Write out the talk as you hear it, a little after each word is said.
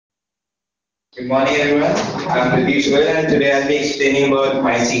Good morning, everyone. I'm Priteesh MySQL, and today I'll be explaining about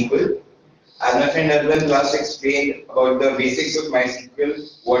MySQL. As my friend Arvind last explained about the basics of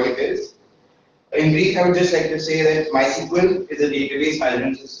MySQL, what it is. In brief, I would just like to say that MySQL is a database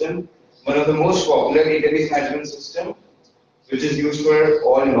management system, one of the most popular database management system, which is used for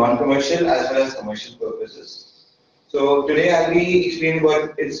all non-commercial as well as commercial purposes. So today I'll be explaining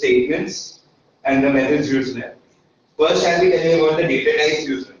about its statements and the methods used in it. First, I'll be telling about the data types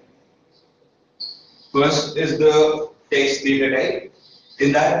used in it. First is the text data type.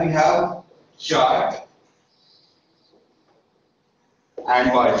 In that we have chart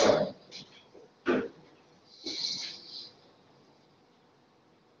and bar chart.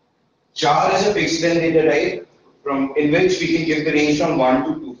 Char is a fixed length data type from in which we can give the range from 1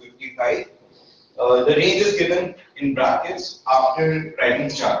 to 255. The range is given in brackets after writing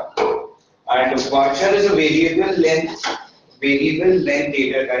char. And varchar is a variable length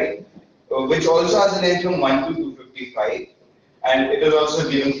data type, which also has a length from 1 to 255, and it is also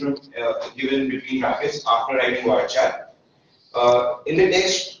given between brackets after writing varchar. In the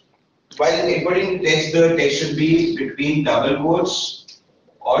text, while inputting text, the text should be between double quotes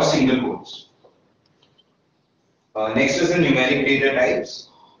or single quotes. Next is the numeric data types.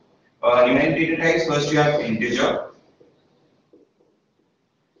 Numeric data types, first you have integer.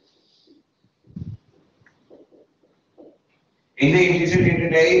 In the integer data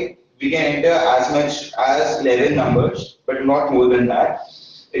type, we can enter as much as 11 numbers, but not more than that.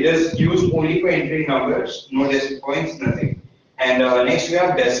 It is used only for entering numbers, no decimal points, nothing. And next we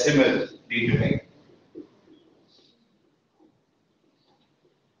have decimal data type.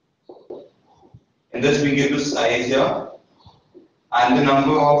 In this we give the size here and the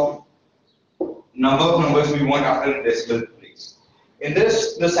number of numbers we want after the decimal place. In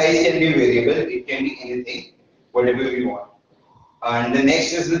this, the size can be variable, it can be anything, whatever we want. And the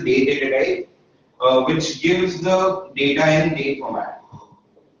next is the date data type, which gives the data in date format.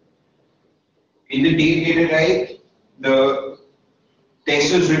 In the date data type, the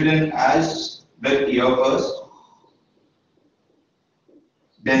text is written as the year first,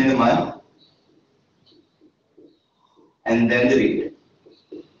 then the month, and then the date.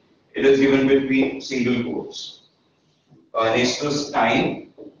 It is given between single quotes. Next is time.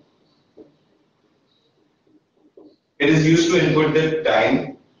 It is used to input the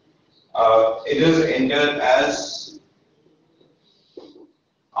time. It is entered as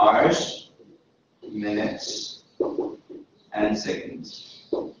hours, minutes, and seconds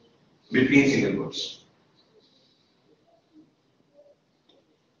between single quotes.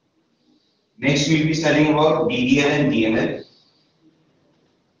 Next, we will be studying about DDL and DML.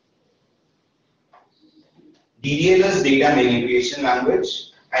 DDL is data manipulation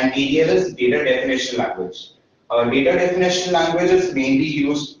language, and DDL is data definition language. Data definition language is mainly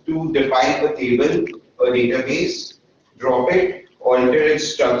used to define a table, a database, drop it, alter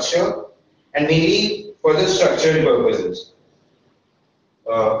its structure, and mainly for the structured purposes.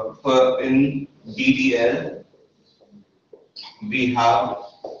 In DDL, we have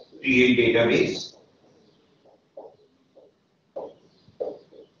create database,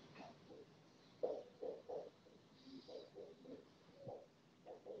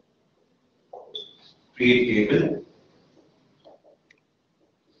 create table,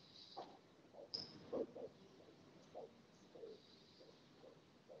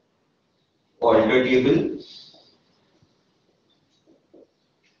 alter table,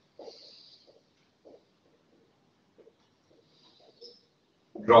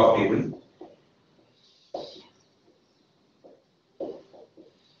 drop table.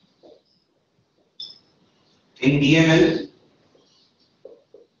 In DML,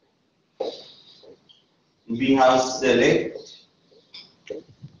 we have select,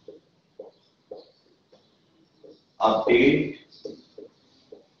 update,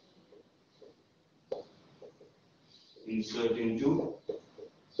 insert into,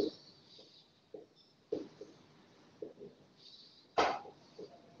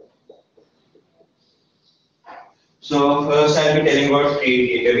 so first I'll be telling about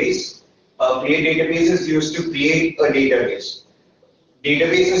create database. Create database is used to create a database.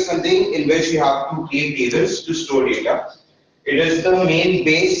 Database is something in which we have to create tables to store data. It is the main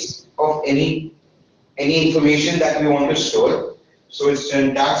base of any information that we want to store. So its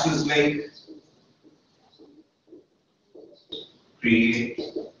syntax is like create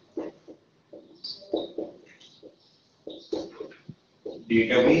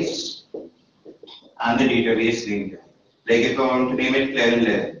database and the database name. Like if I want to name it Clever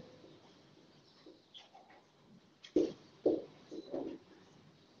 11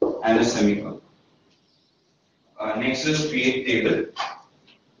 and a semicolon. Next is create table.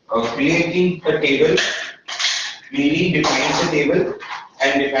 Creating a table mainly defines a table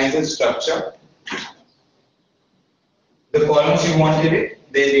and defines its structure. The columns you want in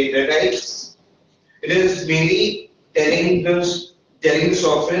it, their data types. It is mainly telling the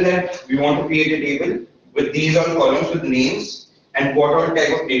software that we want to create a table with these all columns with names and what all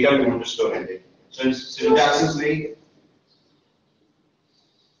type of data we want to store in it. So syntax is like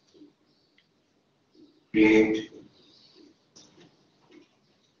create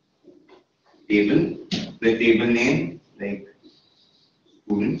table, the table name like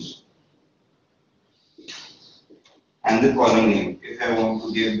students, and the column name. If I want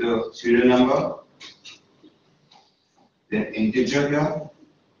to give the serial number, then integer here,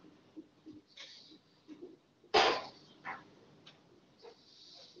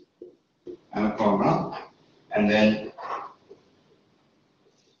 and a comma, and then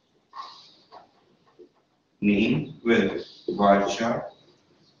name with varchar.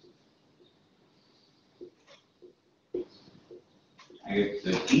 I get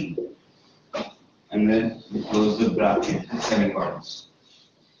 30, and then we close the bracket and semicolons.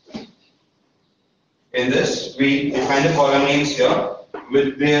 In this, we define the column names here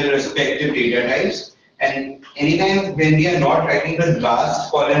with their respective data types. And anytime when we are not writing the last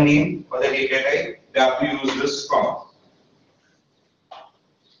column name or the data type, we have to use this comma.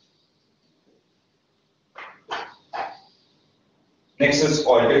 Next is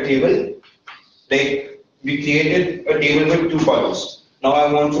alter table. Like we created a table with 2 columns. Now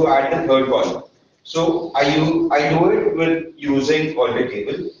I want to add the third column. So I do it with using alter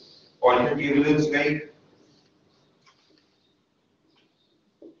table. Alter table is like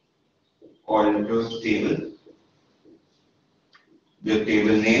alter table, the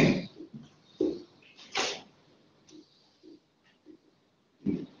table name,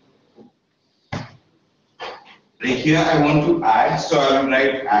 like here I want to add, so I will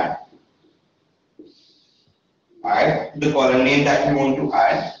write add. Add the column name that we want to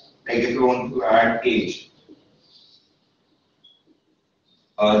add, like if you want to add age,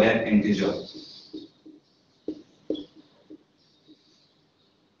 then integer.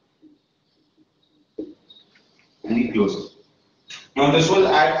 And we close it. Now this will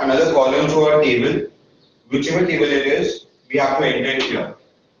add another column to our table. Whichever table it is, we have to enter it here.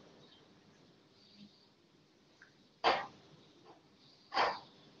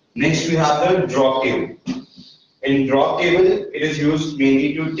 Next we have the drop table. In drop table, it is used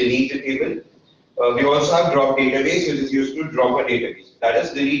mainly to delete a table. We also have drop database, which is used to drop a database. That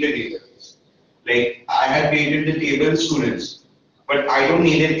is delete a database. Like I had created the table students, but I don't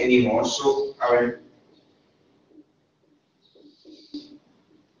need it anymore, so I will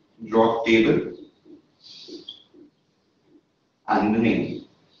drop table and the name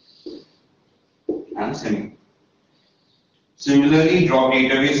and semi. Similarly, drop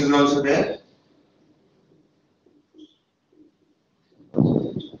database is also there.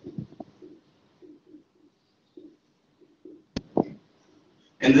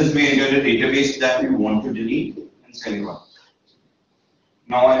 In this we enter the database that we want to delete and semicolon.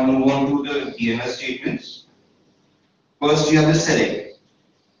 Now I move on to the DNS statements. First you have the select.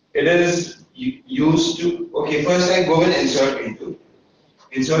 It is used to, okay, first I go with insert into.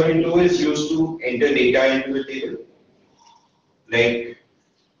 Insert into is used to enter data into the table. Like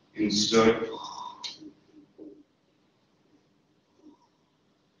insert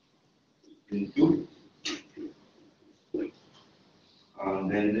into,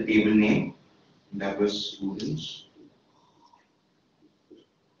 then the table name, that was students,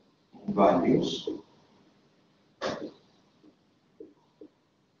 values,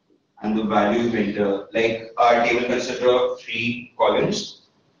 and the values enter, like our table consists of 3 columns,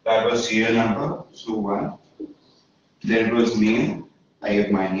 that was serial number, so 1, then it was name, I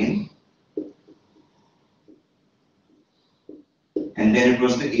have my name, and then it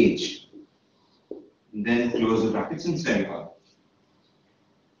was the age, and then close the brackets and semicolon.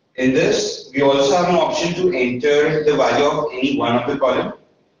 In this, we also have an option to enter the value of any one of the column.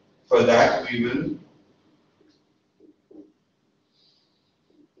 For that, we will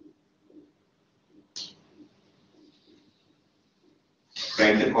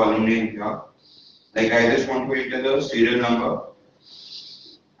write the column name here. Like I just want to enter the serial number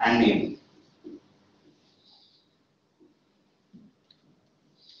and name.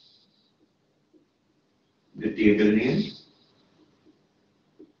 The table name,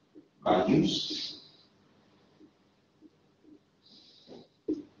 values,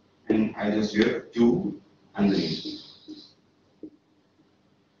 and I just give 2 and the name.